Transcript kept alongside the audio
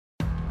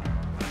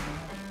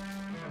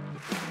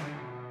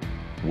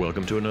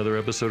Welcome to another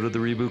episode of the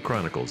Reboot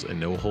Chronicles, a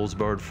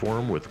no-holds-barred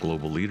forum with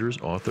global leaders,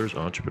 authors,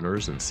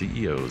 entrepreneurs, and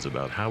CEOs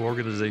about how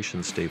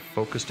organizations stay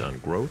focused on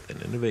growth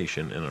and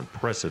innovation in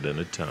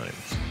unprecedented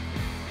times.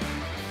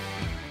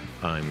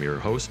 I'm your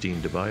host, Dean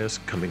Tobias,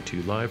 coming to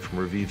you live from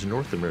Reviv's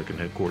North American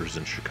headquarters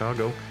in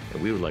Chicago,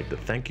 and we would like to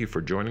thank you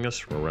for joining us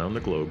from around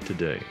the globe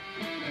today.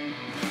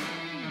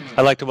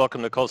 I'd like to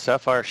welcome Nicole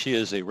Saphier. She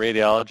is a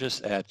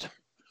radiologist at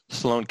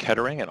Sloan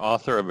Kettering and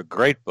author of a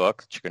great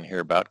book that you can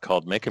hear about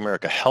called Make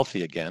America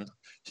Healthy Again.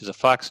 She's a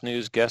Fox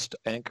News guest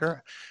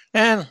anchor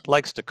and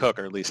likes to cook,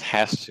 or at least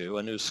has to,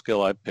 a new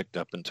skill I picked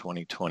up in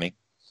 2020.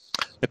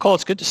 Nicole,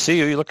 it's good to see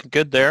you. You're looking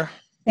good there.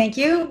 Thank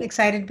you.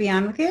 Excited to be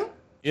on with you.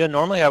 Yeah,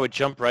 normally I would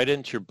jump right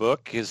into your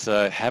book because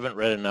I haven't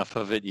read enough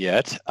of it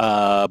yet.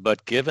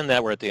 But given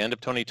that we're at the end of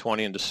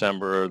 2020 in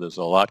December, there's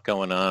a lot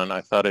going on,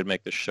 I thought I'd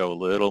make the show a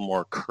little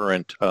more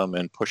current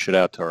and push it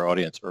out to our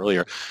audience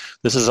earlier.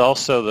 This is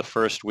also the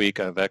first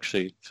week I've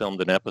actually filmed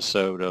an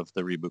episode of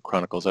the Reboot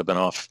Chronicles. I've been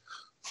off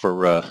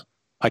for,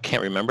 I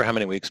can't remember how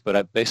many weeks, but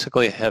I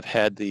basically have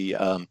had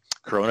the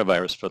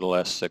coronavirus for the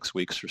last 6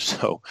 weeks or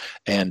so.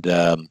 And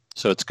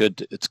so it's good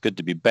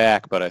to be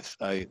back, but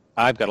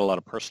I've got a lot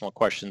of personal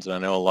questions, and I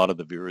know a lot of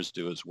the viewers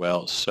do as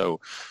well.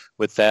 So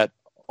with that,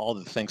 all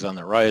the things on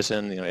the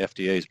horizon,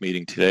 FDA's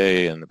meeting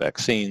today and the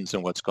vaccines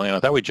and what's going on, I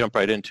thought we'd jump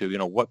right into,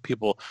 what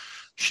people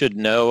should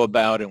know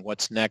about and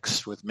what's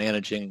next with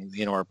managing,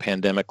 our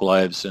pandemic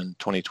lives in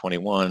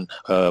 2021.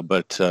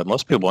 But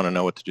most people want to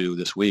know what to do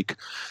this week.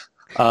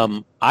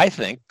 I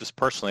think, just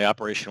personally,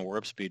 Operation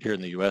Warp Speed here in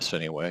the U.S.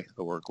 anyway,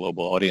 our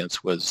global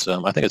audience was,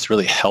 I think it's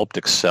really helped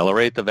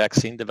accelerate the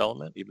vaccine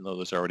development, even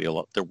though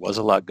there was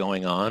a lot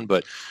going on.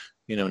 But,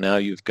 now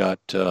you've got,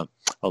 I'll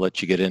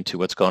let you get into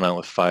what's going on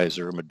with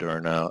Pfizer,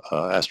 Moderna,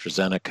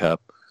 AstraZeneca.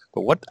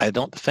 But what I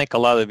don't think a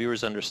lot of the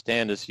viewers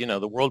understand is,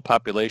 the world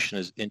population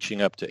is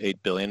inching up to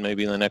 8 billion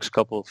maybe in the next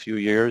few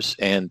years.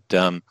 And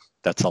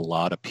that's a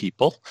lot of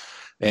people.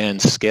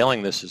 And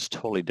scaling this is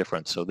totally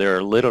different. So there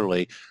are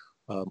literally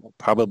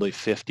probably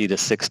 50 to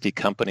 60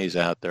 companies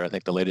out there. I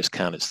think the latest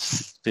count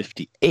is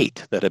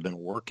 58 that have been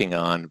working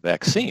on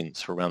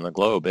vaccines around the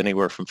globe.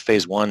 Anywhere from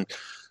phase 1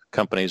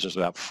 companies, there's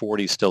about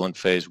 40 still in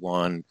phase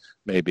 1,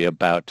 maybe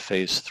about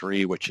phase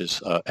 3, which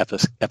is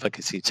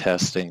efficacy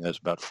testing. There's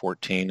about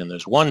 14, and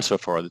there's one so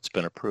far that's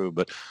been approved.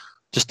 But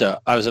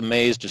I was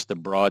amazed just the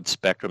broad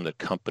spectrum that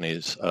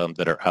companies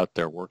that are out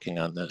there working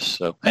on this.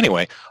 So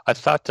anyway, I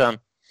thought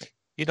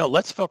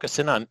let's focus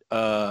in on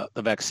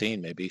the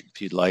vaccine, maybe,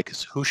 if you'd like.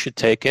 Who should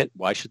take it?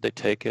 Why should they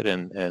take it?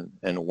 And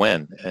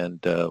when?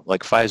 And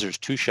like Pfizer's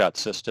 2-shot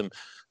system,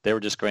 they were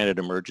just granted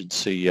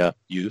emergency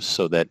use,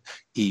 so that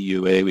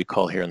EUA we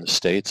call here in the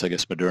States. I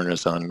guess Moderna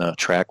is on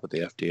track with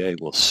the FDA.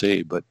 We'll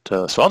see. But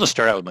so I'll just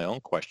start out with my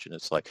own question.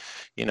 It's like,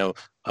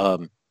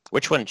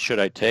 which one should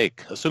I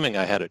take? Assuming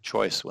I had a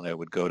choice when I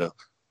would go to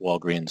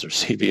Walgreens or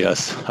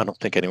CVS. I don't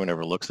think anyone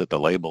ever looks at the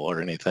label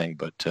or anything,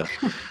 but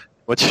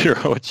what's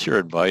your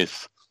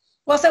advice?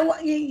 Well, so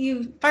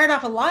you fired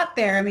off a lot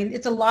there. I mean,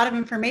 it's a lot of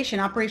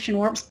information. Operation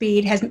Warp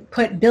Speed has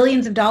put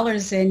billions of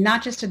dollars in,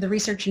 not just to the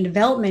research and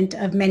development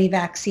of many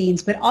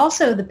vaccines, but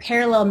also the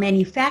parallel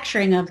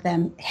manufacturing of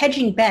them,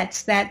 hedging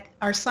bets that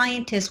our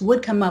scientists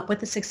would come up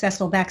with a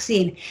successful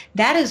vaccine.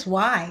 That is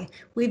why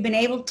we've been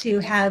able to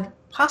have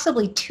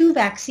possibly 2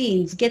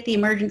 vaccines get the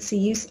emergency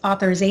use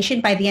authorization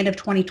by the end of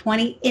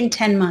 2020 in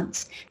 10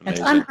 months.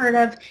 That's amazing. Unheard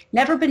of,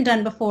 never been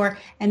done before,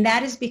 and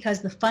that is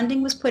because the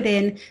funding was put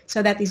in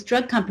so that these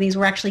drug companies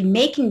were actually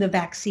making the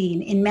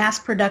vaccine in mass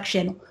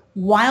production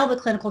while the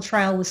clinical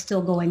trial was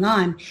still going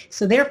on.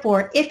 So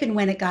therefore, if and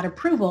when it got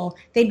approval,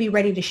 they'd be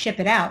ready to ship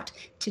it out.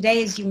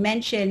 Today, as you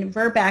mentioned,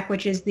 VRBPAC,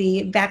 which is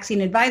the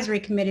Vaccine Advisory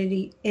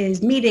Committee,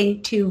 is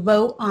meeting to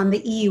vote on the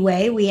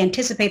EUA. We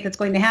anticipate that's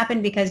going to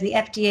happen because the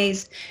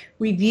FDA's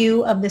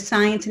review of the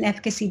science and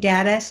efficacy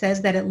data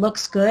says that it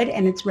looks good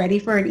and it's ready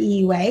for an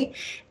EUA.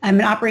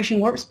 And Operation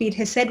Warp Speed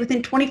has said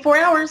within 24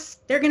 hours,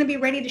 they're going to be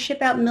ready to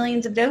ship out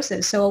millions of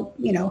doses. So,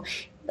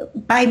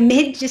 by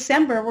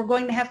mid-December, we're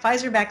going to have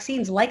Pfizer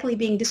vaccines likely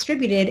being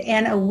distributed,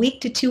 and a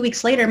week to 2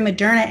 weeks later,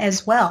 Moderna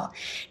as well.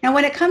 Now,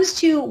 when it comes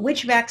to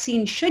which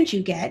vaccine should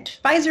you get,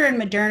 Pfizer and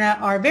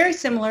Moderna are very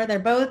similar. They're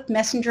both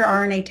messenger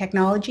RNA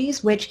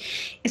technologies,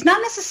 which is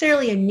not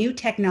necessarily a new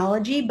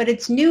technology, but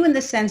it's new in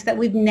the sense that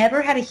we've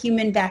never had a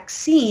human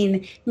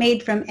vaccine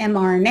made from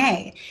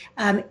mRNA.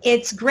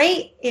 It's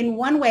great in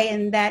one way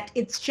in that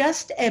it's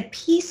just a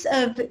piece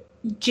of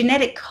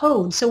genetic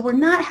code. So we're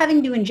not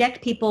having to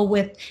inject people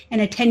with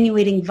an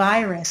attenuating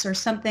virus or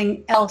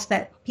something else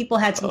that people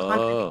had some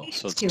contraindications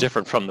so it's to.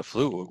 different from the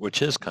flu,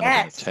 which is kind of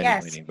an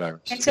attenuating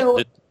virus. And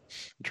so,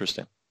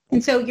 interesting.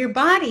 And so your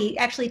body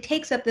actually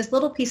takes up this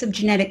little piece of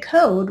genetic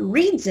code,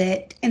 reads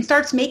it, and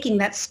starts making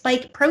that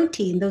spike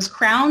protein, those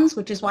crowns,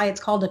 which is why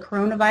it's called a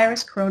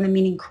coronavirus, corona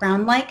meaning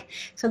crown-like.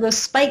 So those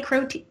spike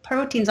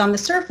proteins on the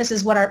surface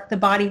is what the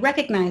body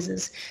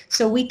recognizes.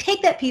 So we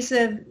take that piece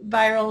of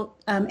viral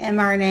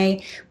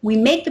mRNA, we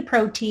make the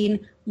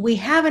protein, we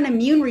have an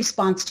immune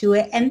response to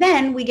it, and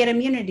then we get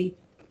immunity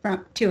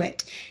to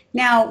it.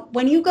 Now,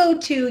 when you go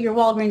to your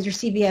Walgreens or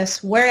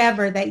CVS,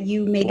 wherever that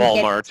you maybe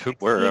Walmart,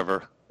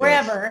 wherever.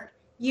 Yes.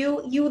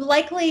 You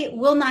likely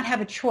will not have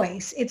a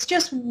choice. It's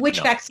just which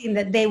vaccine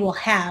that they will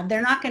have.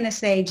 They're not going to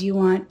say, do you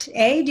want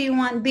A, do you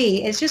want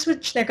B? It's just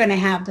which they're going to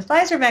have. The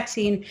Pfizer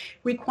vaccine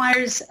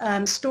requires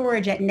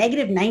storage at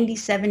negative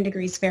 97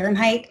 degrees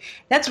Fahrenheit.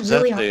 That's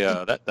really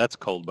hard. That's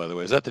cold, by the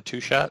way. Is that the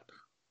 2-shot?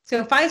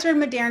 So Pfizer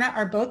and Moderna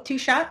are both 2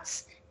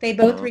 shots. They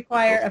both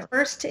require a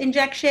first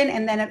injection,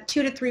 and then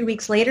 2 to 3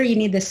 weeks later, you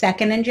need the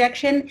second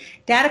injection.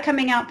 Data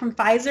coming out from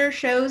Pfizer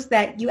shows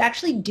that you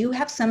actually do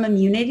have some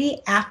immunity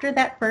after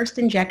that first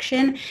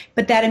injection,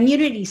 but that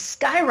immunity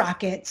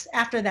skyrockets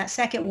after that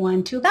second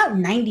one to about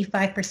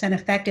 95%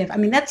 effective. I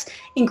mean, that's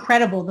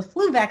incredible. The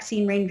flu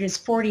vaccine ranges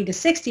 40 to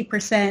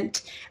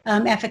 60%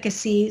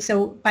 efficacy.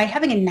 So by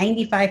having a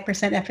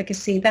 95%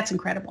 efficacy, that's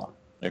incredible.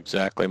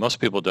 Exactly. Most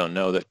people don't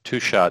know that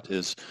 2-shot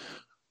is...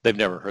 They've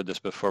never heard this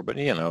before, but,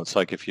 it's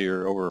like if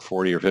you're over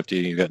 40 or 50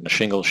 and you've gotten a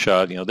shingles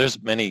shot,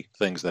 there's many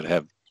things that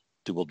have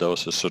dual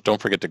doses. So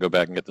don't forget to go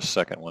back and get the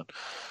second one.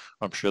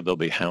 I'm sure they'll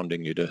be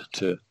hounding you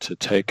to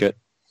take it.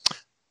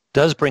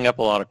 Does bring up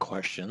a lot of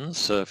questions,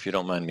 so if you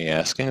don't mind me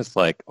asking. It's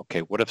like,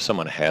 okay, what if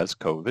someone has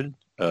COVID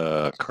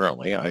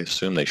currently? I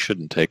assume they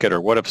shouldn't take it. Or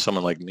what if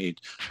someone like me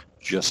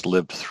just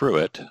lived through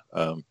it?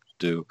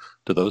 Do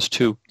those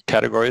two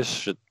categories,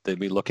 should they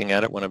be looking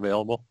at it when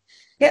available?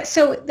 Yeah,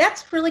 so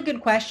that's a really good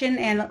question,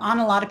 and on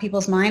a lot of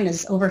people's mind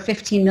is over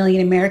 15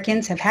 million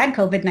Americans have had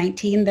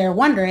COVID-19. They're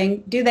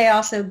wondering, do they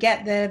also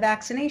get the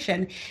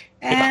vaccination?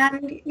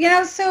 And,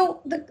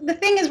 so the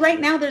thing is right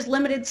now there's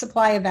limited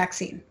supply of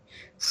vaccine.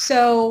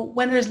 So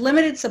when there's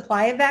limited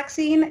supply of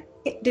vaccine,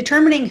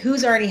 determining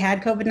who's already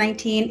had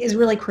COVID-19 is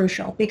really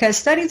crucial because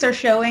studies are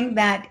showing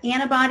that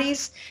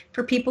antibodies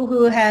for people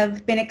who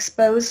have been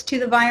exposed to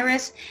the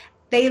virus,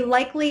 they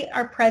likely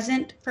are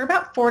present for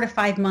about 4 to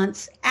 5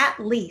 months at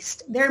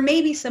least. There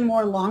may be some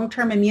more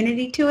long-term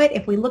immunity to it.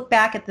 If we look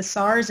back at the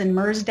SARS and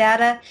MERS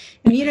data,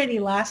 immunity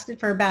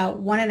lasted for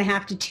about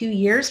 1.5 to 2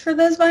 years for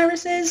those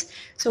viruses.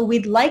 So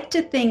we'd like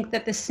to think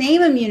that the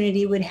same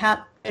immunity would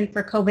happen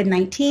for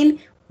COVID-19.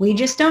 We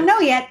just don't know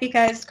yet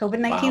because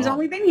COVID-19's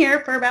only been here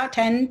for about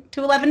 10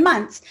 to 11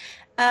 months.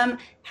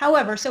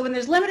 However, so when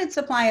there's limited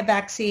supply of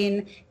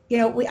vaccine,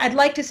 I'd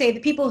like to say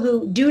the people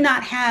who do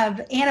not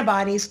have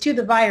antibodies to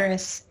the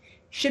virus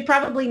should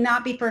probably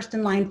not be first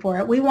in line for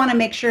it. We want to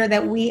make sure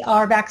that we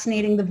are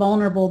vaccinating the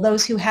vulnerable,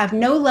 those who have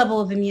no level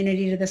of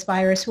immunity to this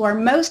virus, who are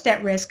most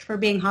at risk for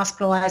being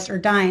hospitalized or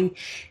dying.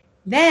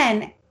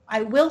 Then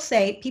I will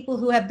say people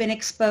who have been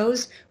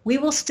exposed, we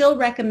will still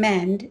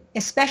recommend,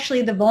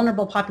 especially the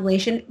vulnerable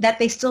population, that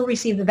they still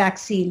receive the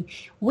vaccine.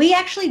 We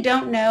actually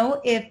don't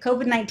know if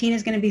COVID-19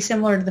 is going to be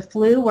similar to the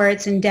flu where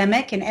it's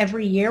endemic and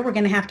every year we're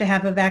going to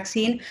have a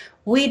vaccine.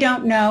 We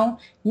don't know.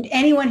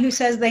 Anyone who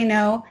says they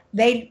know,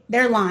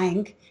 they're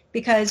lying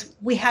because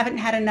we haven't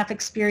had enough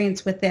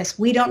experience with this.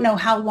 We don't know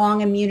how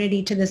long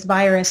immunity to this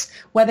virus,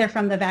 whether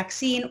from the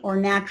vaccine or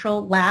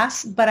natural,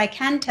 lasts. But I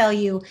can tell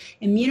you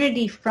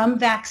immunity from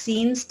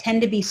vaccines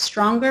tend to be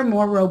stronger,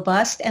 more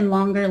robust, and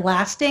longer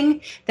lasting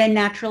than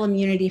natural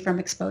immunity from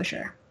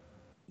exposure.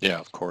 Yeah,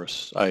 of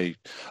course. I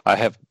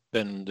have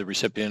been the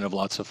recipient of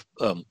lots of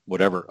I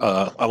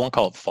won't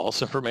call it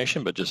false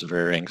information, but just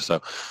varying.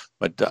 So,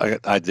 but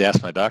I'd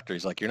ask my doctor.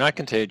 He's like, "You're not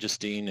contagious,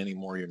 Dean,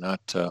 anymore. You're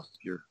not.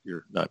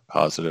 You're not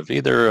positive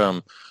either."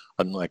 I'm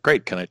like,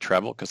 "Great. Can I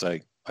travel? Because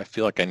I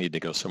feel like I need to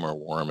go somewhere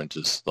warm and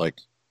just like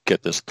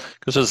get this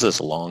because there's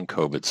this long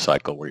COVID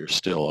cycle where you're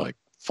still like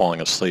falling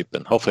asleep,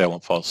 and hopefully I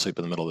won't fall asleep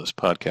in the middle of this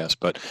podcast.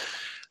 But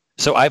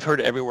so I've heard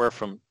everywhere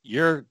from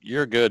you're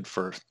good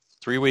for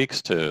 3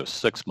 weeks to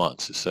 6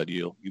 months. He said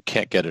you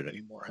can't get it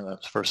anymore. And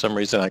that's, for some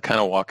reason, I kind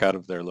of walk out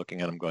of there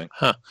looking at him going,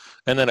 huh.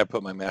 And then I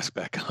put my mask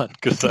back on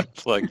because I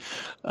was like,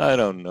 I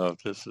don't know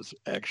if this is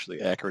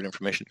actually accurate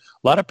information.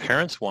 A lot of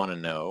parents want to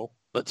know,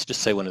 let's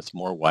just say when it's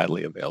more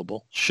widely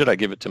available, should I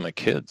give it to my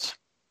kids?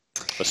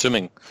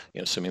 Assuming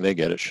they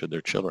get it, should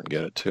their children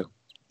get it too?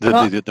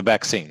 The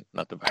vaccine,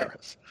 not the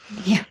virus.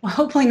 Yeah, well,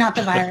 hopefully not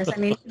the virus. I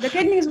mean, the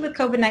good news with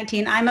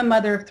COVID-19, I'm a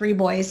mother of 3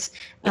 boys.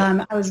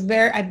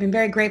 I've been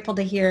very grateful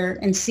to hear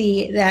and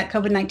see that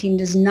COVID-19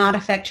 does not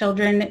affect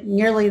children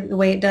nearly the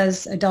way it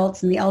does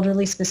adults and the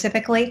elderly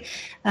specifically.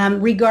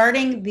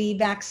 Regarding the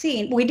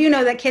vaccine, we do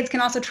know that kids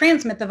can also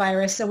transmit the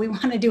virus, so we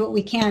want to do what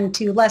we can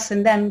to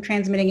lessen them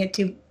transmitting it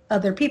to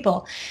other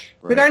people.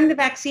 Right. Regarding the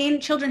vaccine,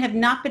 children have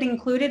not been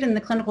included in the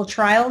clinical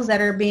trials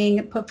that are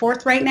being put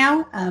forth right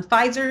now.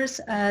 Pfizer's,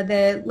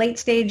 the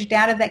late-stage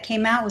data that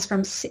came out was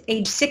from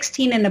age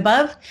 16 and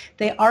above.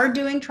 They are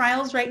doing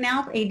trials right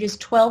now for ages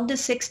 12 to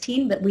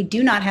 16, but we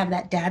do not have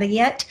that data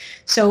yet.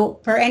 So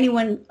for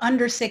anyone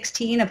under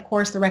 16, of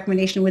course, the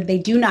recommendation would they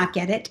do not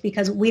get it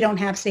because we don't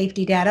have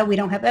safety data, we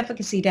don't have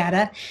efficacy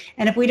data,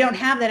 and if we don't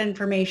have that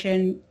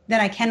information, then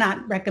I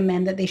cannot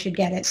recommend that they should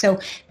get it. So,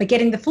 but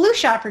getting the flu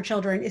shot for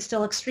children is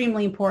still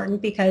extremely important.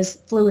 important because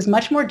flu is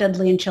much more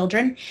deadly in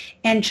children,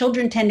 and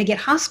children tend to get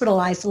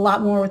hospitalized a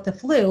lot more with the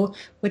flu,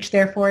 which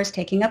therefore is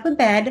taking up a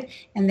bed.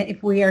 And that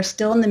if we are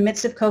still in the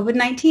midst of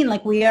COVID-19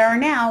 like we are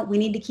now, we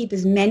need to keep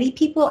as many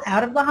people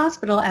out of the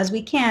hospital as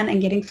we can,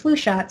 and getting flu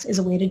shots is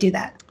a way to do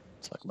that.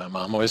 It's like my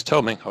mom always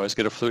told me, always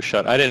get a flu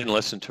shot. I didn't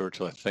listen to her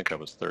till I think I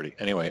was 30.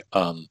 Anyway,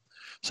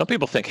 some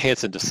people think, hey,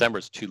 it's in December,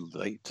 it's too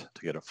late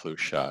to get a flu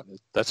shot.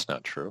 That's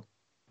not true.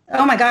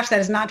 Oh my gosh, that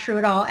is not true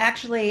at all.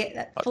 Actually,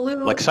 flu...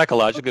 Like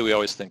psychologically, we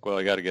always think, well,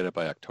 I got to get it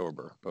by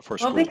October, before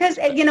school. Well, because,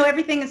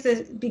 everything is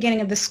the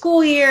beginning of the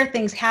school year.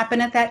 Things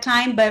happen at that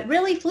time. But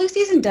really, flu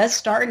season does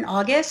start in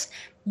August.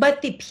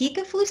 But the peak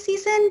of flu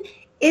season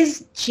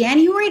is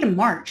January to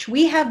March.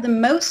 We have the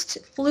most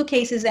flu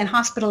cases and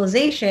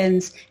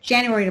hospitalizations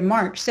January to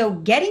March. So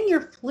getting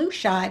your flu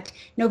shot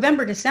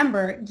November,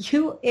 December,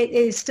 it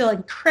is still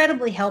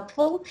incredibly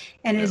helpful,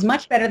 and it is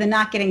much better than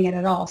not getting it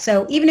at all.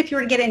 So even if you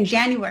were to get it in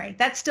January,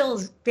 that still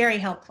is very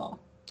helpful.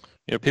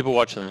 People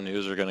watching the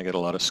news are going to get a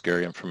lot of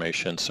scary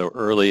information. So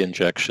early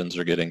injections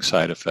are getting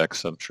side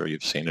effects. I'm sure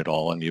you've seen it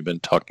all, and you've been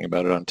talking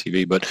about it on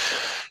TV. But,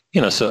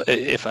 so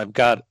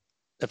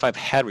if I've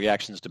had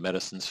reactions to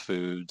medicines,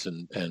 foods,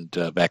 and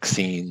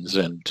vaccines,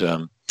 and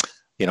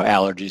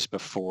allergies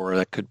before,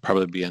 that could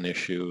probably be an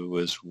issue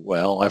as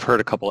well. I've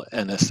heard a couple of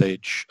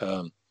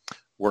NSH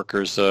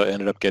workers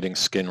ended up getting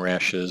skin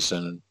rashes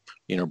and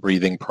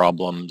breathing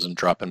problems and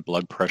drop in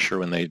blood pressure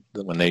when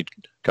they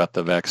got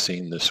the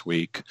vaccine this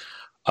week.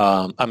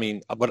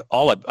 But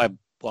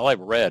all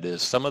I've read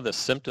is some of the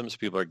symptoms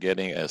people are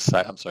getting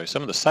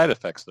some of the side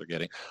effects they're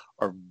getting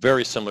are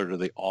very similar to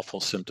the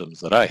awful symptoms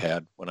that I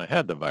had when I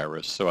had the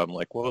virus. So I'm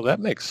like, well, that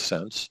makes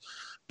sense.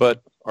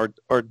 But,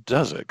 or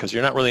does it? Because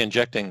you're not really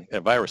injecting a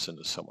virus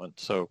into someone.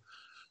 So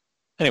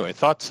anyway,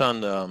 thoughts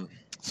on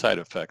side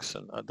effects,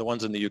 and the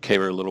ones in the UK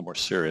are a little more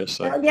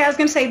serious. I was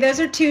going to say those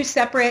are two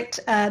separate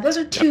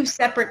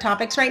separate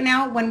topics right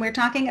now when we're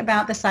talking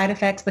about the side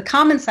effects, the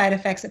common side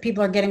effects that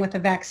people are getting with the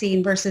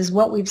vaccine versus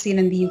what we've seen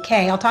in the UK.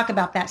 I'll talk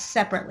about that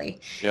separately.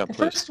 Yeah, the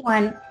please. First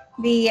one,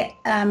 the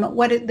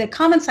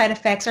common side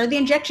effects are the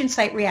injection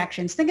site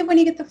reactions. Think of when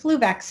you get the flu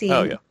vaccine.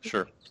 Oh yeah,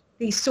 sure.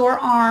 The sore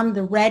arm,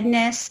 the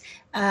redness,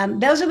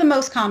 those are the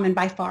most common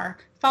by far,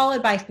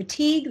 followed by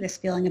fatigue, this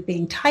feeling of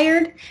being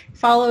tired,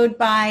 followed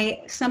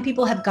by some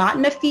people have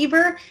gotten a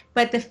fever,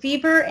 but the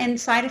fever and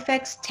side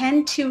effects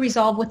tend to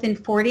resolve within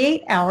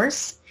 48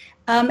 hours.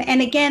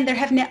 And again, there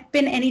have not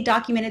been any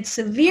documented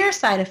severe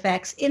side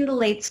effects in the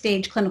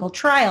late-stage clinical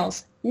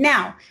trials.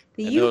 Now,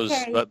 the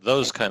UK...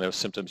 Those kind of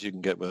symptoms you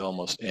can get with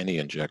almost any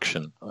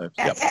injection.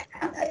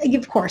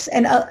 Of course,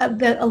 and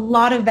a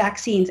lot of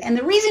vaccines. And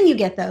the reason you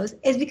get those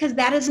is because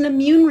that is an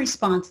immune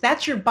response.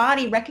 That's your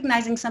body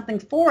recognizing something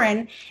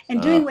foreign and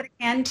doing what it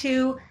can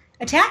to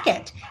attack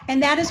it.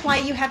 And that is why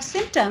you have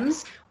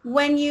symptoms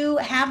when you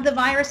have the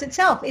virus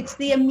itself. It's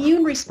the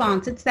immune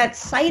response. It's that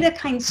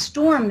cytokine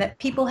storm that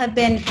people have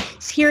been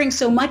hearing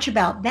so much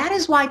about. That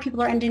is why people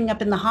are ending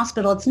up in the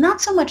hospital. It's not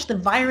so much the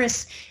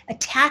virus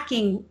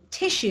attacking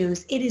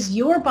tissues. It is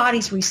your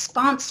body's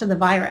response to the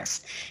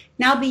virus.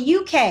 Now, the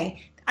UK,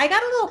 I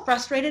got a little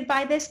frustrated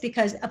by this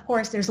because, of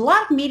course, there's a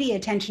lot of media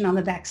attention on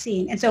the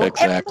vaccine. And so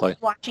everyone's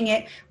watching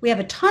it. We have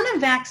a ton of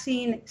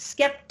vaccine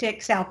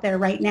skeptics out there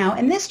right now,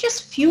 and this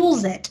just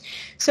fuels it.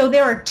 So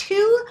there are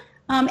two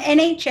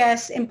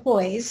NHS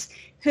employees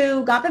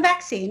who got the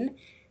vaccine.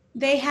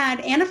 They had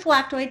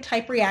anaphylactoid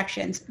type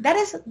reactions. That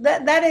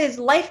is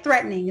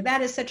life-threatening.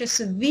 That is such a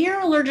severe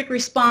allergic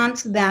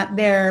response that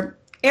their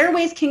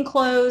airways can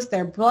close,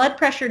 their blood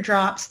pressure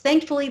drops.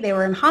 Thankfully, they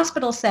were in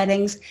hospital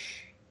settings.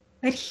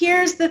 But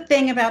here's the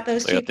thing about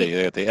those two people.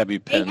 They got the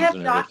EpiPens they have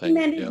and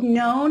documented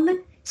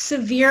known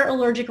severe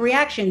allergic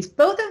reactions.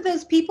 Both of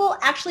those people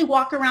actually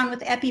walk around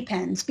with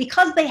EpiPens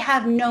because they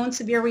have known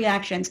severe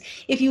reactions.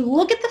 If you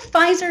look at the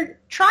Pfizer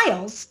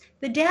trials,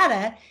 the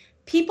data,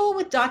 people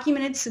with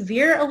documented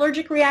severe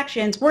allergic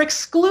reactions were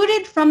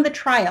excluded from the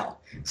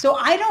trial. So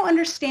I don't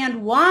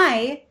understand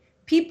why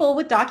people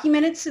with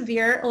documented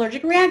severe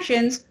allergic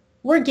reactions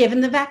were given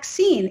the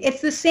vaccine.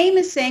 It's the same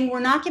as saying we're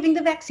not giving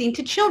the vaccine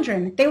to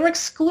children. They were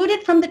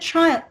excluded from the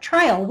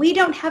trial. We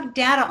don't have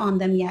data on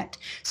them yet.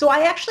 So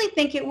I actually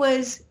think it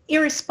was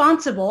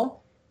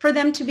irresponsible for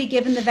them to be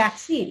given the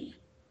vaccine.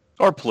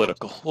 Or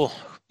political. Well,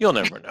 you'll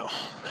never know.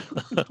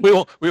 we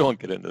won't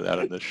get into that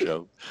on this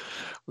show.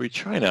 We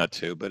try not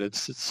to, but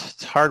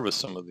it's hard with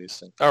some of these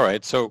things. All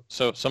right, so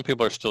some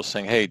people are still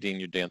saying, hey, Dean,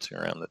 you're dancing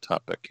around the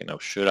topic.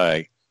 Should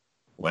I,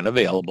 when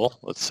available,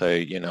 let's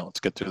say, let's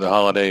get through the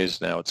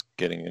holidays. Now it's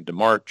getting into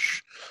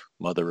March,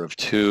 mother of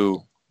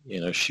two,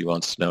 she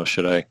wants to know,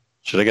 should I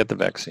get the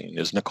vaccine?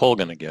 Is Nicole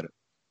going to get it?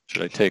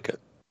 Should I take it?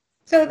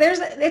 So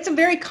it's a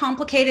very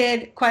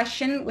complicated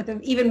question with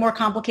an even more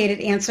complicated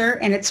answer,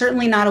 and it's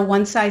certainly not a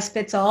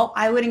one-size-fits-all.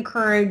 I would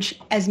encourage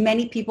as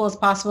many people as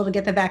possible to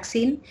get the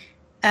vaccine,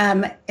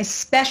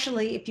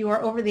 especially if you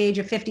are over the age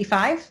of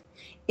 55,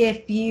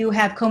 if you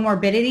have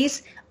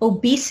comorbidities,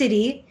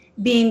 obesity,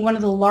 being one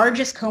of the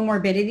largest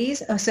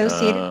comorbidities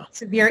associated with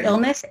severe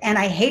illness. And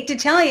I hate to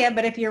tell you,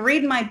 but if you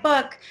read my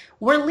book,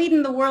 we're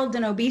leading the world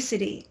in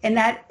obesity, and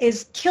that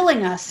is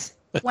killing us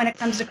when it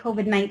comes to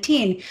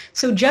COVID-19.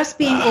 So just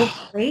being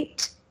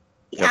overweight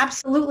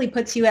absolutely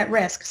puts you at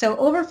risk. So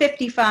over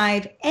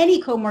 55, any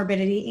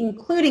comorbidity,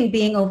 including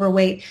being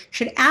overweight,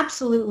 should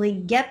absolutely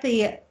get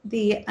the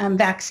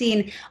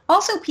vaccine.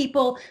 Also,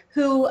 people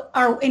who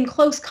are in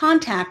close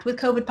contact with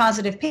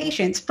COVID-positive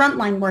patients,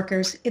 frontline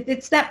workers,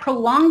 it's that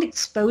prolonged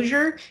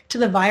exposure to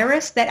the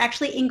virus that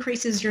actually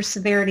increases your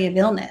severity of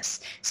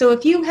illness. So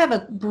if you have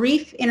a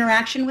brief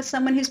interaction with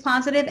someone who's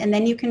positive and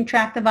then you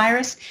contract the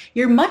virus,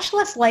 you're much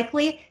less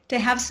likely to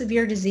have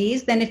severe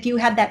disease than if you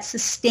had that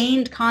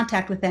sustained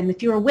contact with them,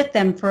 if you were with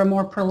them for a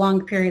more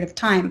prolonged period of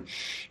time.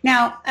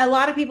 Now, a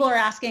lot of people are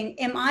asking,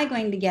 am I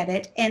going to get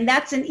it? And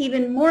that's an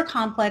even more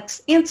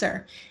complex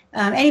answer.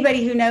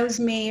 Anybody who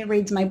knows me,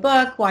 reads my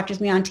book, watches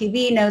me on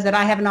TV, knows that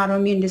I have an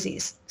autoimmune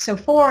disease. So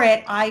for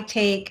it, I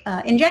take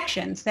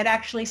injections that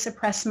actually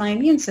suppress my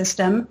immune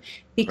system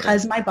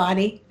because my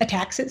body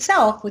attacks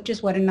itself, which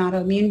is what an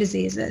autoimmune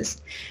disease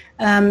is,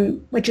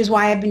 which is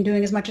why I've been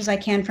doing as much as I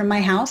can from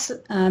my house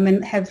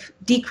and have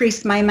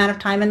decreased my amount of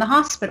time in the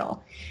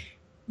hospital.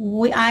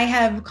 I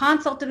have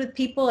consulted with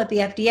people at the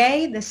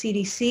FDA, the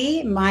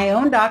CDC, my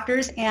own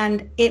doctors,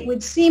 and it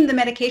would seem the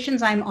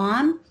medications I'm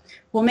on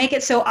will make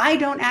it so I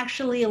don't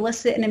actually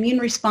elicit an immune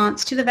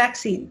response to the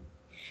vaccine.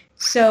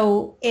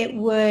 So it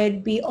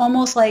would be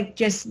almost like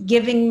just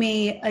giving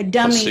me a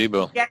dummy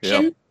placebo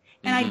injection. Yep.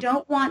 And I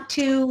don't want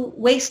to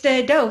waste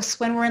a dose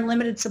when we're in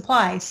limited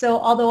supply.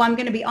 So although I'm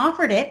going to be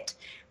offered it,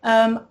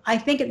 I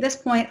think at this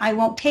point I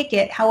won't take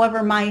it.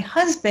 However, my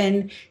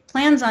husband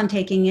plans on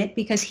taking it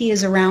because he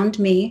is around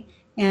me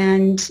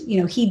and,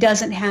 he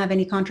doesn't have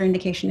any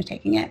contraindication to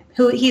taking it.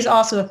 He's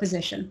also a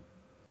physician.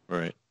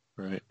 Right.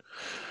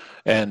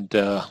 And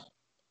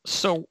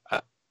so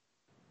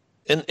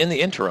in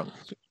the interim,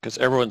 because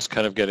everyone's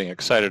kind of getting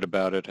excited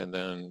about it, and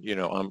then,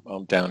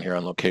 I'm down here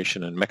on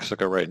location in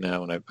Mexico right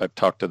now, and I've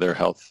talked to their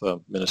health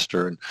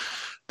minister, and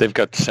they've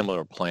got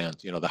similar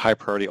plans, the high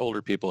priority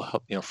older people,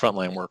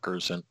 frontline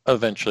workers, and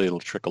eventually it'll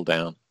trickle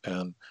down.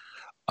 And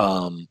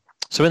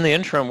so in the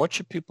interim, what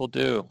should people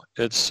do?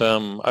 It's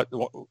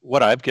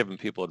what I've given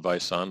people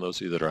advice on, those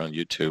of you that are on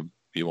YouTube,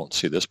 you won't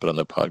see this, but on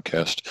the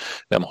podcast,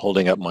 I'm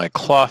holding up my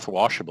cloth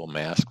washable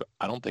mask.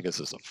 I don't think it's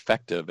as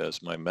effective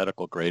as my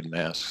medical grade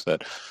masks.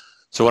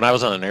 So when I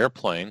was on an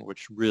airplane,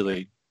 which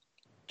really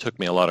took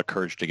me a lot of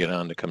courage to get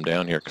on to come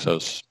down here,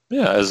 because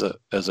I was,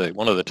 as a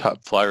one of the top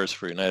flyers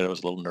for United, I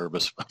was a little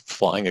nervous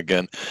flying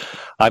again.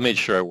 I made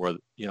sure I wore,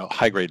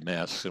 high grade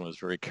masks and was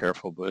very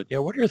careful. But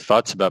what are your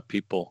thoughts about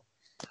people?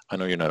 I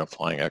know you're not a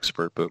flying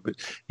expert, but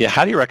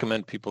how do you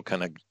recommend people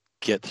kind of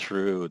get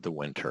through the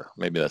winter?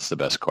 Maybe that's the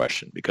best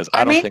question, because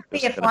I don't think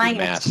there's going to be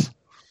mass.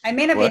 I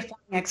may not be a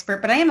flying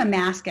expert, but I am a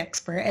mask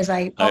expert, as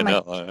I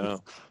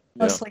know.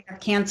 Mostly have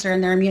cancer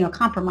and they're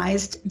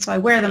immunocompromised, and so I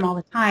wear them all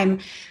the time.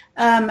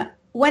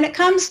 When it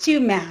comes to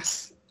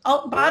masks,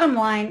 bottom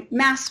line,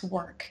 masks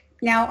work.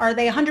 Now, are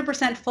they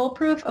 100%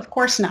 foolproof? Of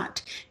course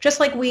not. Just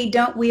like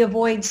we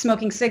avoid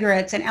smoking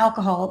cigarettes and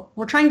alcohol,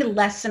 we're trying to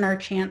lessen our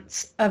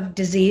chance of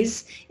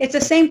disease. It's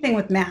the same thing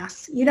with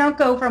masks. You don't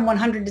go from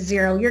 100 to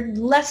 0. You're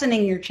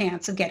lessening your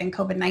chance of getting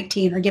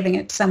COVID-19 or giving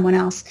it to someone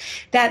else.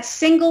 That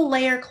single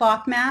layer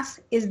cloth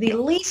mask is the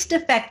least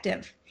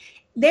effective.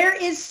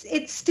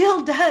 It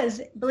still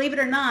does, believe it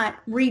or not,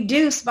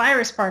 reduce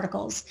virus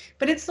particles,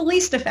 but it's the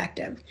least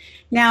effective.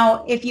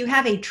 Now, if you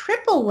have a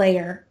triple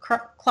layer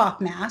cloth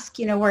mask,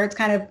 where it's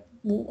kind of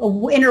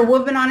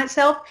interwoven on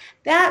itself,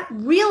 that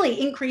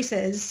really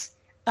increases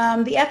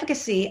the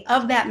efficacy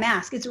of that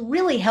mask. It's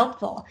really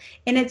helpful,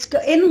 and it's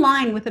in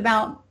line with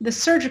about the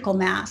surgical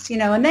mask,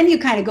 and then you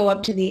kind of go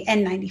up to the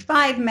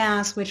N95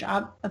 masks, which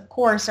of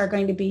course are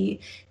going to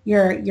be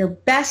your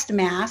best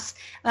masks.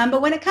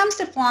 But when it comes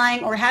to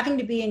flying or having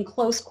to be in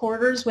close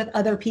quarters with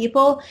other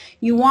people,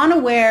 you want to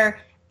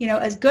wear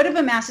as good of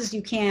a mask as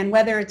you can,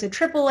 whether it's a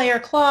triple layer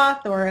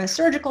cloth or a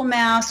surgical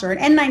mask or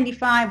an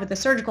N95 with a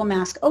surgical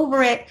mask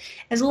over it,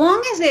 as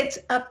long as it's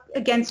up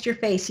against your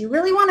face. You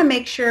really want to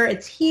make sure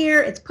it's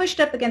here, it's pushed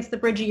up against the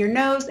bridge of your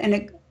nose, and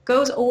it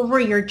goes over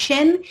your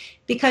chin,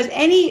 because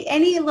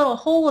any little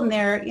hole in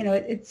there,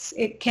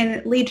 it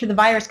can lead to the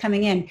virus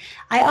coming in.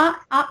 I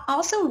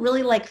also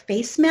really like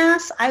face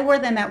masks. I wear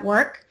them at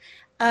work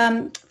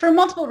for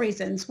multiple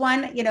reasons.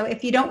 One,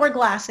 if you don't wear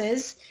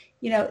glasses,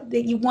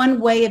 one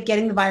way of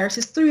getting the virus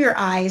is through your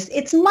eyes.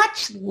 It's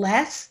much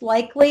less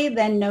likely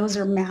than nose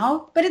or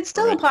mouth, but it's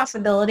still a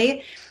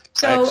possibility.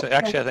 So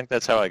actually, I think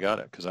that's how I got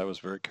it, because I was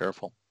very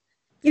careful.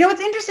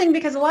 It's interesting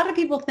because a lot of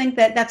people think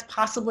that that's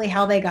possibly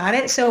how they got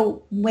it.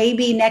 So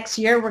maybe next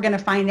year we're going to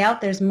find out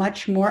there's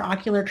much more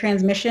ocular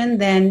transmission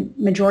than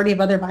majority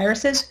of other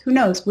viruses. Who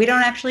knows? We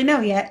don't actually know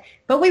yet,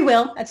 but we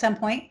will at some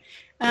point.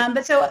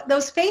 But so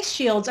those face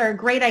shields are a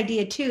great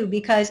idea too,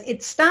 because it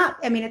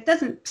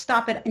doesn't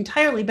stop it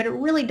entirely, but it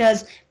really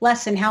does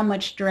lessen how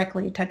much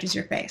directly it touches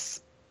your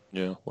face.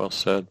 Yeah, well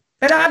said.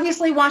 But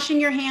obviously washing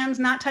your hands,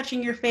 not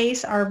touching your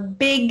face are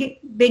big,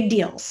 big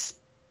deals.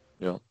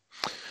 Yeah.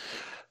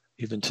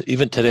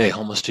 Even today,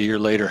 almost a year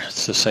later,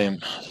 it's the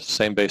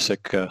same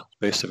basic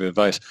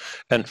advice.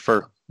 And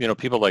for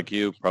people like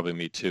you, probably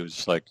me too,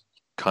 it's like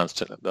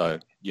constant.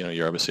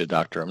 You're obviously a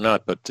doctor. I'm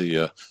not, but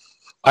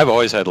I've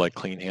always had like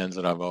clean hands,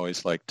 and I've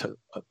always liked to.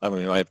 I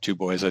mean, I have two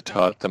boys. I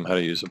taught them how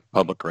to use a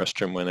public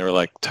restroom when they were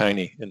like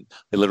tiny, and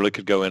they literally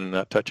could go in and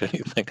not touch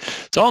anything.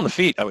 It's all on the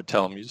feet. I would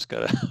tell them, you just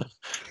gotta.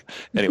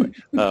 Anyway,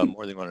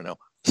 more than you want to know.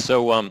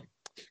 So,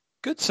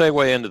 good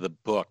segue into the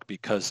book,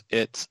 because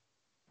it's.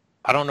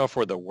 I don't know if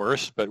we're the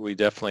worst, but we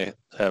definitely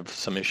have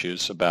some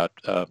issues about,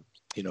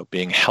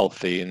 being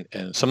healthy.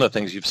 And some of the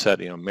things you've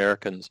said,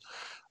 Americans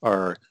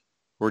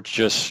we're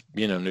just,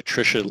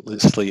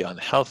 nutritionally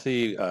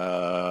unhealthy,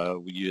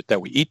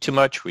 that we eat too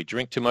much, we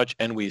drink too much,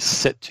 and we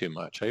sit too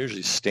much. I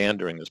usually stand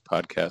during this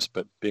podcast,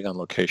 but being on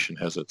location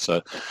has its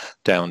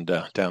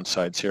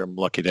downsides here. I'm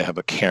lucky to have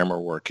a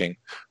camera working.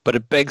 But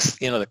it begs,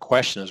 the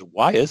question is,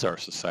 why is our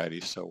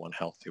society so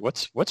unhealthy?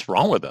 What's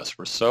wrong with us?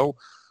 We're so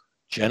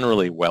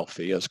generally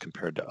wealthy as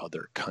compared to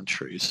other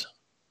countries.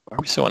 Why are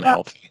we so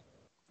unhealthy?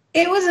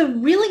 It was a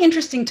really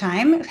interesting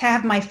time to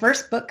have my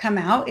first book come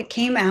out. It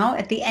came out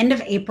at the end of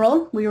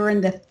April. We were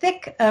in the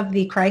thick of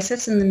the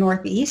crisis in the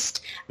Northeast,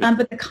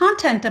 but the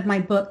content of my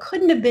book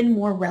couldn't have been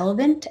more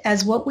relevant,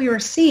 as what we were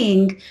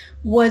seeing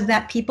was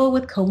that people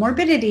with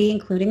comorbidity,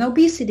 including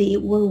obesity,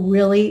 were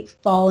really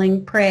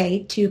falling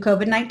prey to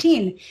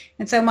COVID-19.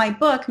 And so my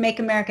book, Make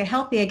America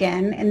Healthy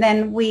Again, and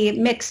then we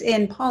mix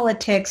in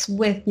politics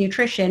with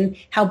nutrition,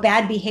 how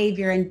bad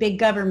behavior and big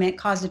government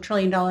caused $1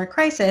 trillion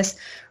crisis,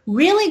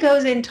 really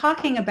goes in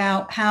talking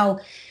about how,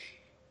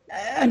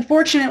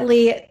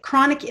 unfortunately,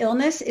 chronic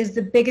illness is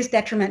the biggest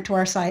detriment to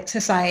our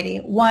society.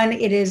 One,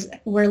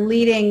 we're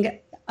leading,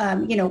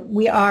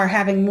 we are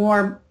having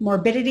more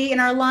morbidity in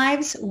our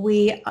lives.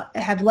 We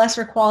have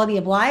lesser quality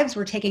of lives.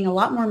 We're taking a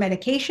lot more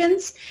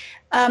medications.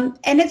 And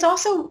it's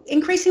also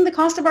increasing the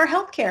cost of our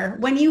health care.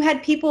 When you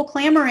had people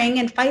clamoring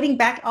and fighting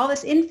back all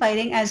this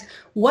infighting as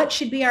what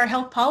should be our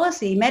health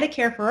policy,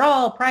 Medicare for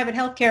all, private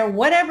health care,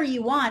 whatever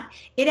you want,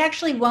 it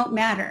actually won't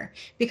matter,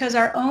 because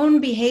our own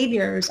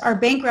behaviors are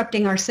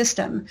bankrupting our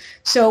system.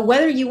 So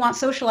whether you want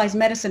socialized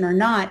medicine or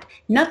not,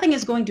 nothing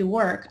is going to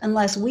work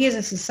unless we as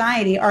a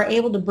society are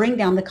able to bring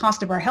down the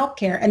cost of our health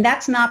care. And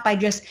that's not by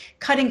just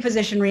cutting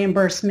physician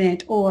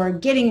reimbursement or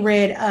getting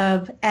rid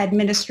of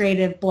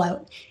administrative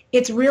bloat.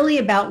 It's really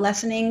about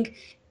lessening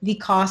the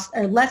cost,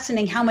 or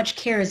lessening how much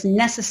care is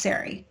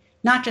necessary,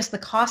 not just the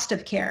cost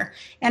of care.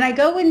 And I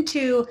go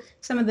into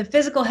some of the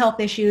physical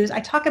health issues. I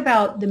talk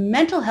about the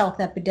mental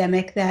health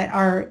epidemic that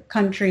our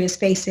country is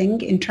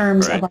facing in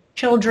terms of our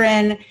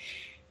children.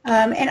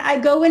 And I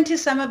go into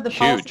some of the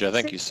huge. I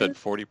think you said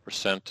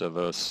 40% of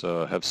us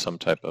have some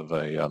type of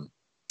a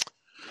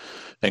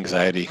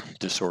anxiety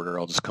disorder.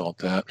 I'll just call it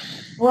that.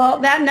 Well,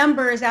 that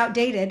number is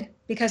outdated,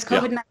 because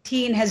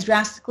COVID-19 has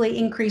drastically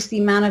increased the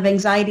amount of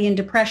anxiety and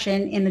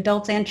depression in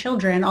adults and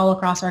children all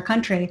across our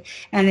country.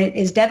 And it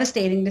is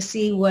devastating to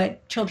see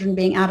what children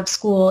being out of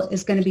school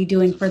is going to be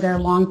doing for their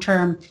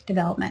long-term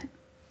development.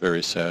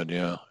 Very sad,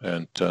 yeah.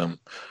 And,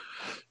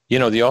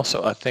 they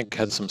also, I think,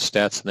 had some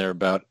stats in there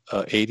about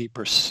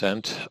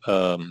 80%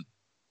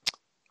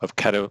 of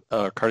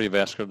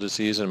cardiovascular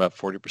disease and about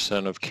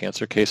 40% of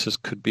cancer cases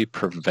could be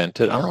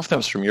prevented. I don't know if that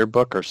was from your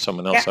book or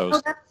someone else.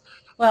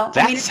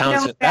 That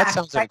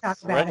sounds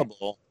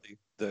incredible.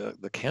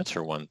 The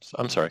cancer ones.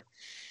 I'm sorry.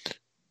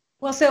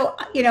 Well, so,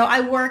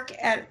 I work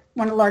at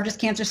one of the largest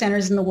cancer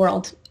centers in the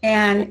world.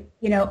 And,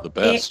 the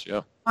best,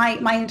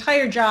 my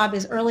entire job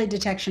is early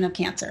detection of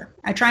cancer.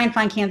 I try and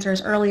find cancer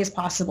as early as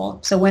possible,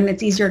 so when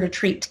it's easier to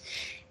treat.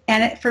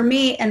 And for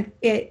me, and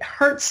it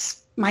hurts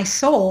my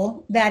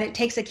soul that it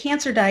takes a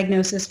cancer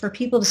diagnosis for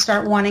people to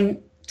start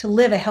wanting to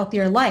live a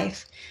healthier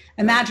life.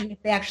 Imagine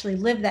if they actually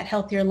lived that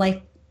healthier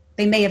life,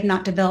 they may have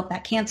not developed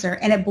that cancer.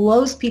 And it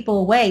blows people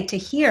away to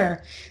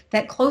hear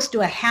that close to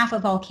a half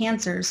of all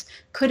cancers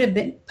could have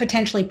been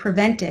potentially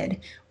prevented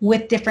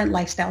with different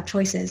lifestyle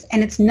choices.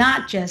 And it's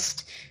not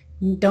just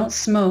don't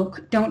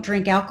smoke, don't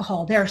drink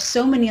alcohol. There are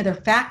so many other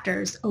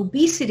factors.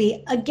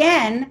 Obesity,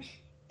 again,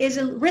 is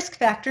a risk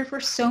factor for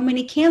so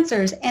many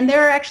cancers. And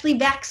there are actually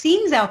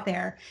vaccines out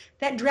there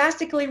that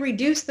drastically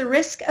reduce the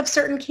risk of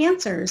certain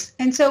cancers.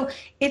 And so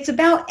it's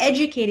about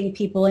educating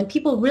people and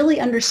people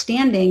really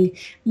understanding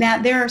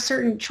that there are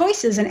certain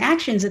choices and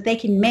actions that they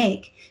can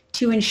make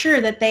to ensure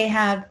that they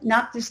have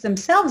not just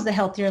themselves the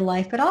healthier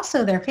life, but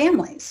also their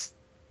families.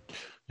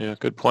 Yeah,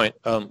 good point.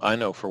 I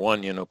know, for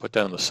one, put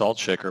down the salt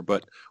shaker,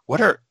 but what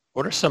are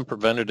some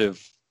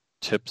preventative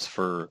tips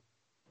for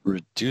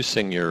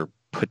reducing your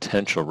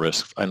potential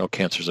risks? I know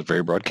cancer is a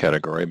very broad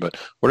category, but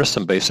what are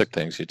some basic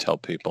things you tell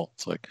people?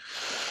 It's like,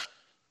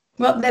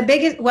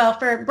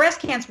 for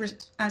breast cancer,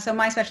 so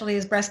my specialty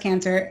is breast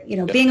cancer,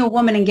 being a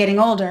woman and getting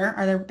older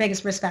are the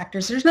biggest risk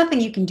factors. There's nothing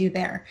you can do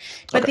there.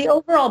 But the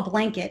overall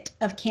blanket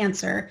of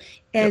cancer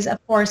is,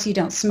 of course, you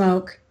don't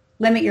smoke,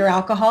 limit your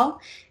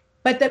alcohol.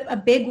 But a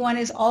big one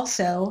is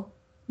also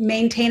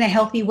maintain a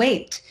healthy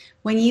weight.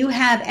 When you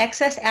have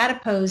excess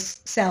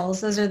adipose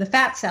cells, those are the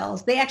fat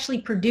cells, they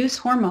actually produce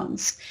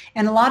hormones.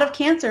 And a lot of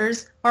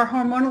cancers are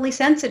hormonally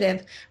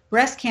sensitive.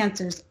 Breast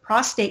cancers,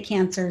 prostate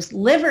cancers,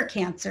 liver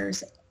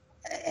cancers,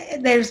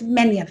 there's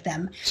many of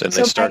them. So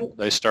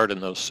they start in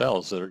those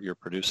cells that you're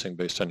producing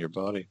based on your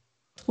body.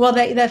 Well,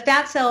 the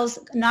fat cells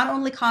not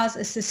only cause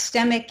a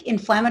systemic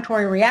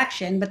inflammatory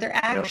reaction, but they're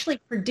actually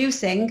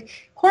producing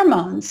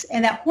hormones,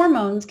 and that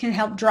hormones can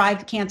help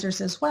drive cancers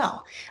as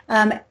well.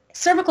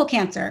 Cervical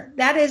cancer,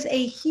 that is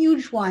a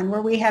huge one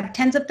where we have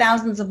tens of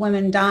thousands of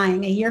women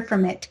dying a year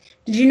from it.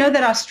 Did you know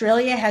that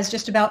Australia has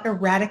just about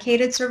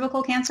eradicated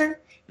cervical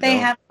cancer? They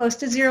have close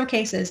to 0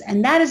 cases,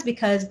 and that is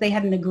because they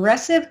had an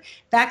aggressive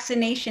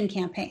vaccination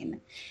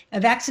campaign. A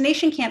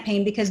vaccination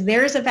campaign because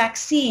there is a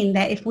vaccine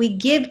that if we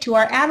give to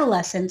our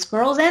adolescents,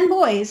 girls and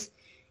boys,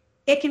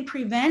 it can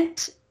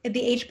prevent the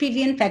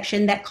HPV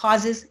infection that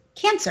causes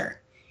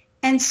cancer.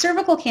 And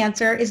cervical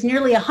cancer is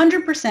nearly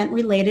 100%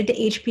 related to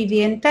HPV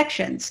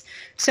infections.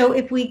 So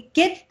if we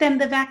get them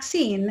the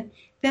vaccine,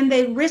 then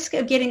the risk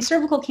of getting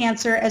cervical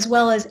cancer as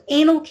well as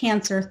anal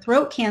cancer,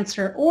 throat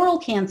cancer, oral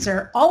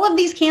cancer, all of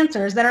these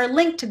cancers that are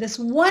linked to this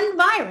one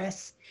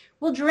virus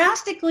will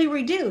drastically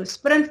reduce.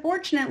 But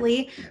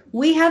unfortunately,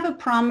 we have a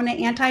prominent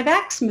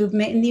anti-vax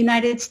movement in the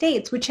United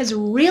States, which has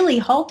really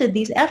halted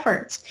these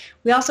efforts.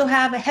 We also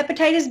have a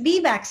hepatitis B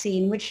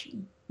vaccine, which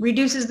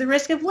reduces the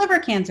risk of liver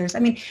cancers. I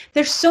mean,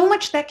 there's so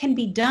much that can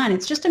be done.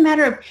 It's just a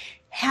matter of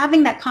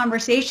having that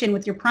conversation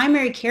with your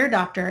primary care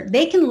doctor.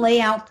 They can lay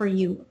out for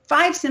you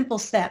 5 simple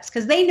steps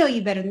because they know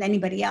you better than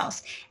anybody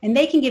else. And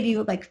they can give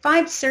you like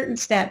 5 certain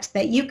steps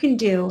that you can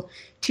do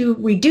to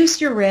reduce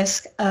your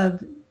risk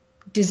of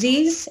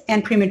disease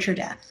and premature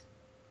death.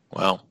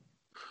 Wow.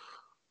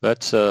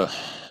 That's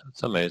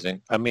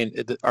amazing. I mean,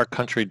 our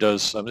country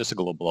does, it's a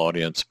global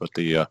audience, but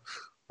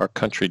our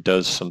country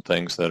does some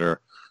things that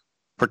are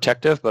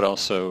protective, but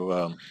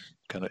also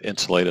kind of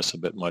insulate us a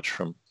bit much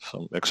from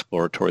some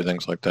exploratory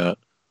things like that.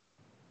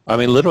 I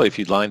mean, literally, if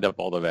you lined up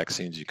all the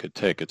vaccines you could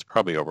take, it's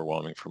probably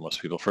overwhelming for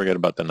most people. Forget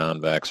about the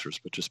non-vaxxers,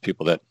 but just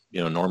people that,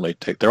 normally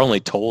take, they're only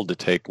told to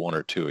take 1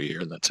 or 2 a year,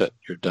 and that's it.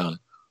 You're done.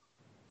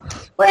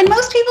 Well, and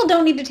most people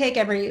don't need to take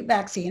every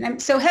vaccine.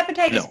 So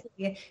hepatitis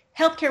B,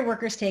 healthcare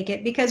workers take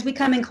it because we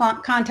come in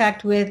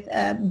contact with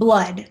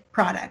blood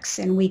products,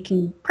 and we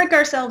can prick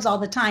ourselves all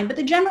the time. But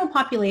the general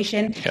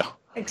population,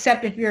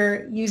 except if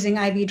you're using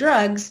IV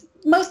drugs,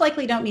 most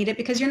likely don't need it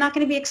because you're not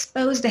going to be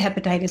exposed to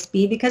hepatitis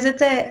B because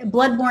it's a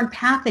bloodborne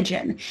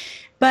pathogen.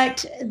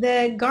 But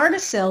the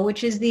Gardasil,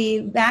 which is the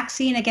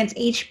vaccine against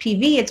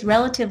HPV, it's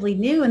relatively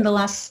new in the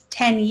last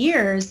 10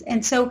 years.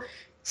 And so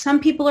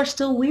some people are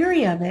still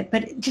weary of it,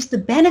 but just the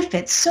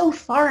benefits so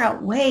far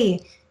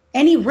outweigh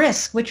any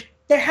risk, which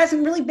there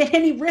hasn't really been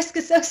any risk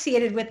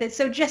associated with it.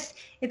 So just,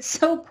 it's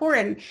so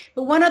important.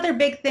 But one other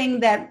big thing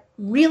that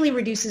really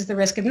reduces the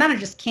risk of not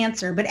just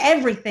cancer, but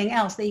everything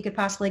else that you could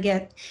possibly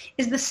get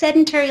is the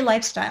sedentary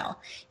lifestyle.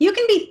 You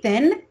can be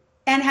thin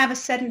and have a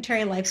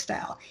sedentary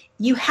lifestyle.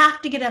 You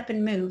have to get up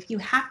and move. You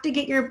have to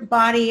get your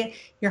body,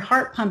 your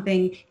heart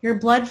pumping, your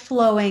blood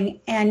flowing,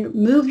 and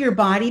move your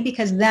body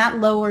because that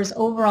lowers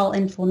overall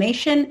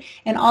inflammation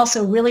and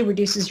also really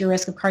reduces your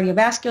risk of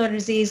cardiovascular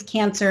disease,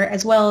 cancer,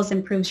 as well as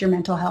improves your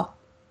mental health.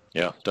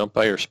 Yeah, don't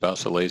buy your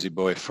spouse a lazy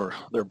boy for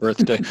their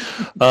birthday.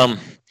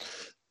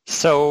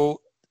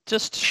 So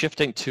just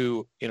shifting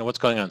to, what's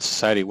going on in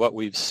society, what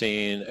we've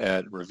seen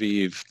at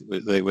Revive,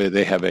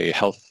 they have a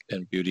health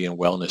and beauty and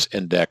wellness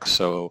index.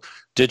 So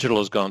digital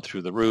has gone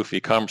through the roof,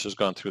 e-commerce has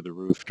gone through the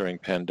roof during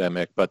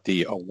pandemic, but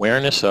the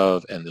awareness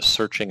of and the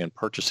searching and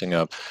purchasing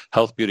of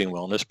health, beauty, and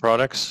wellness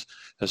products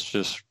has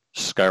just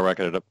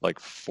skyrocketed up like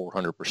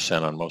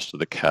 400% on most of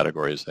the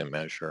categories they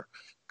measure,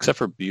 except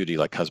for beauty,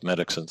 like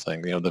cosmetics and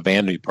things. The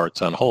vanity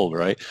part's on hold,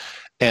 right?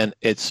 And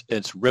it's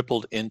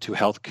rippled into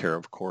healthcare,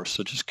 of course.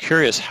 So just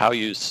curious how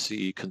you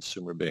see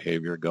consumer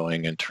behavior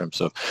going in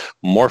terms of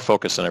more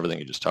focus on everything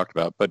you just talked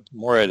about, but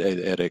more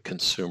at a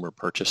consumer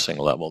purchasing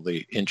level,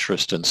 the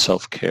interest in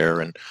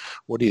self-care. And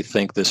what do you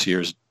think this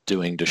year's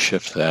doing to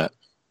shift that?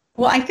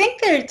 Well, I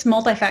think that it's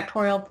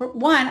multifactorial.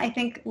 One, I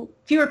think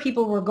fewer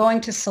people were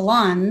going to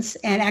salons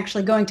and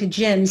actually going to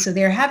gyms, so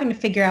they're having to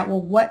figure out,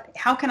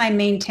 how can I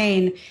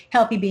maintain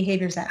healthy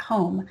behaviors at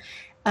home?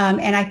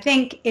 And I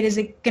think it is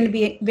going to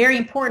be very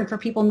important for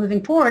people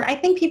moving forward. I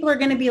think people are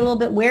going to be a little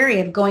bit wary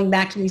of going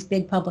back to these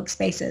big public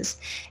spaces.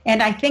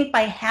 And I think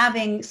by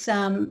having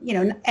some,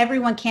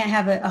 everyone can't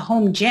have a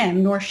home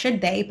gym, nor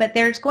should they, but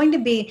there's going to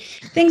be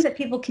things that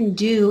people can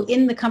do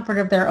in the comfort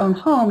of their own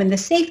home and the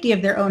safety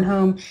of their own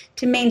home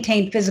to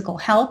maintain physical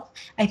health.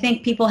 I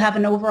think people have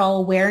an overall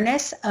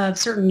awareness of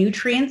certain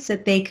nutrients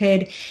that they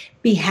could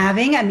be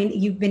having. I mean,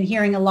 you've been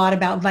hearing a lot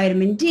about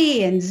vitamin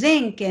D and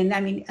zinc. And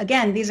I mean,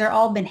 again, these are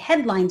all been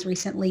headlines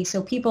recently.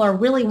 So people are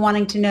really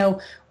wanting to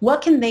know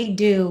what can they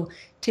do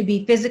to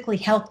be physically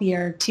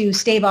healthier to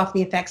stave off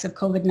the effects of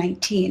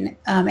COVID-19.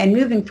 And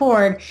moving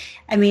forward,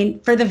 I mean,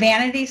 for the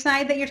vanity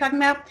side that you're talking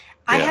about,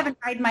 I haven't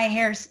dyed my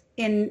hair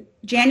in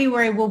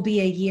January will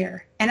be a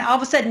year. And all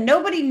of a sudden,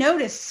 nobody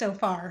noticed so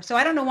far. So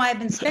I don't know why I've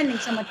been spending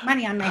so much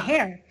money on my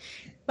hair.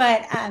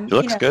 But it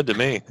looks good to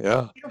me.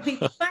 Yeah. It'll be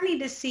funny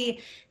to see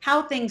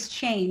how things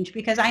change,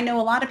 because I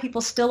know a lot of people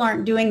still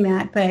aren't doing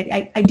that. But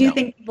I do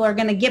think people are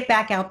going to get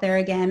back out there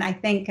again. I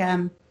think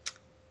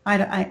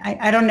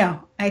I don't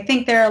know. I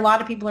think there are a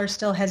lot of people who are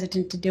still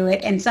hesitant to do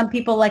it, and some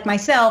people like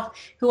myself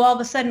who all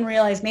of a sudden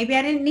realize maybe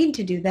I didn't need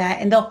to do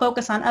that, and they'll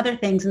focus on other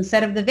things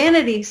instead of the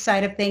vanity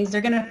side of things. They're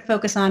going to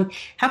focus on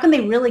how can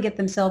they really get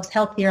themselves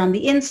healthier on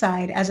the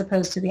inside as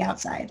opposed to the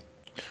outside.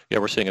 Yeah,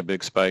 we're seeing a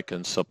big spike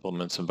in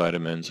supplements and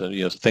vitamins, and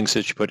things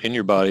that you put in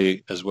your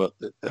body as well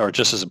are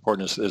just as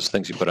important as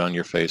things you put on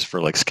your face for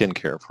like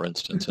skincare, for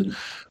instance. Mm-hmm. And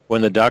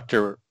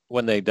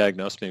when they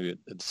diagnosed me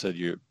and said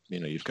you've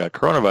got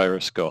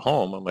coronavirus, go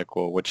home. I'm like,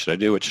 well, what should I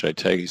do? What should I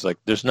take? He's like,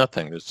 there's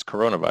nothing. It's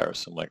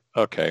coronavirus. I'm like,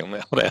 okay, I'm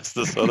going to ask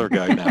this other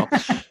guy now.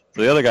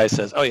 So the other guy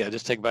says, oh yeah,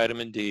 just take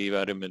vitamin D,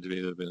 vitamin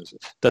D.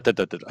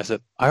 I said,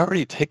 I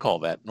already take all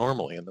that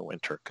normally in the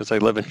winter because I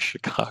live in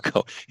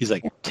Chicago. He's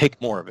like, take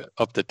more of it,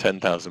 up to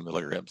 10,000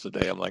 milligrams a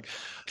day. I'm like,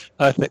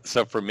 I think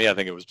so. For me, I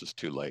think it was just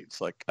too late.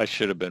 It's like I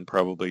should have been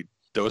probably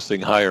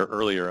dosing higher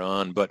earlier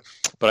on, but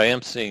I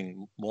am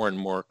seeing more and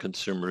more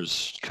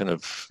consumers kind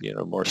of,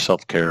 more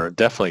self-care,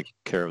 definitely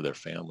care of their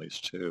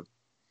families too.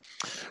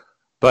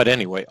 But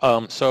anyway,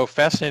 so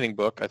fascinating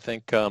book. I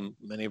think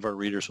many of our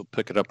readers will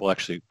pick it up. We'll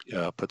actually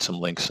put some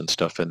links and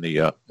stuff in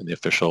the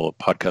official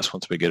podcast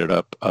once we get it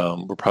up.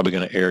 We're probably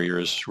going to air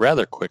yours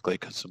rather quickly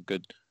because some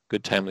good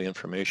timely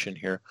information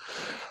here.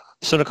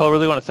 So Nicole, I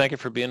really want to thank you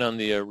for being on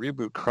the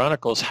Reboot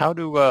Chronicles. How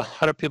do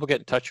people get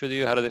in touch with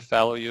you? How do they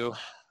follow you?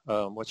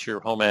 What's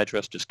your home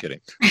address? Just kidding.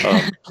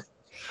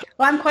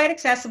 Well, I'm quite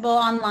accessible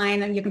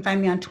online, and you can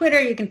find me on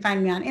Twitter. You can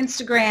find me on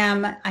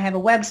Instagram. I have a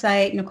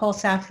website,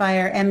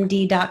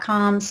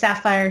 NicoleSaphierMD.com.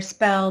 Saphier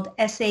spelled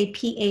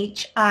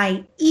Saphier.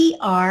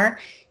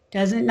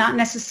 Not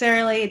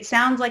necessarily, it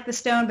sounds like the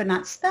stone, but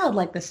not spelled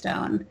like the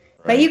stone.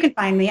 Right. But you can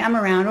find me. I'm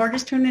around, or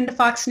just tune into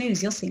Fox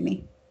News. You'll see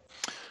me.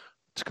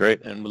 It's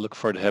great, and we look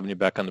forward to having you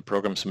back on the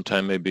program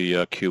sometime, maybe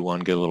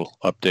Q1, get a little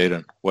update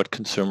on what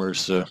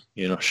consumers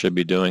should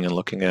be doing and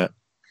looking at.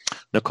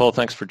 Nicole,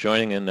 thanks for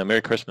joining, and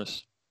Merry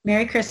Christmas.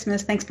 Merry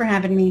Christmas. Thanks for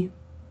having me.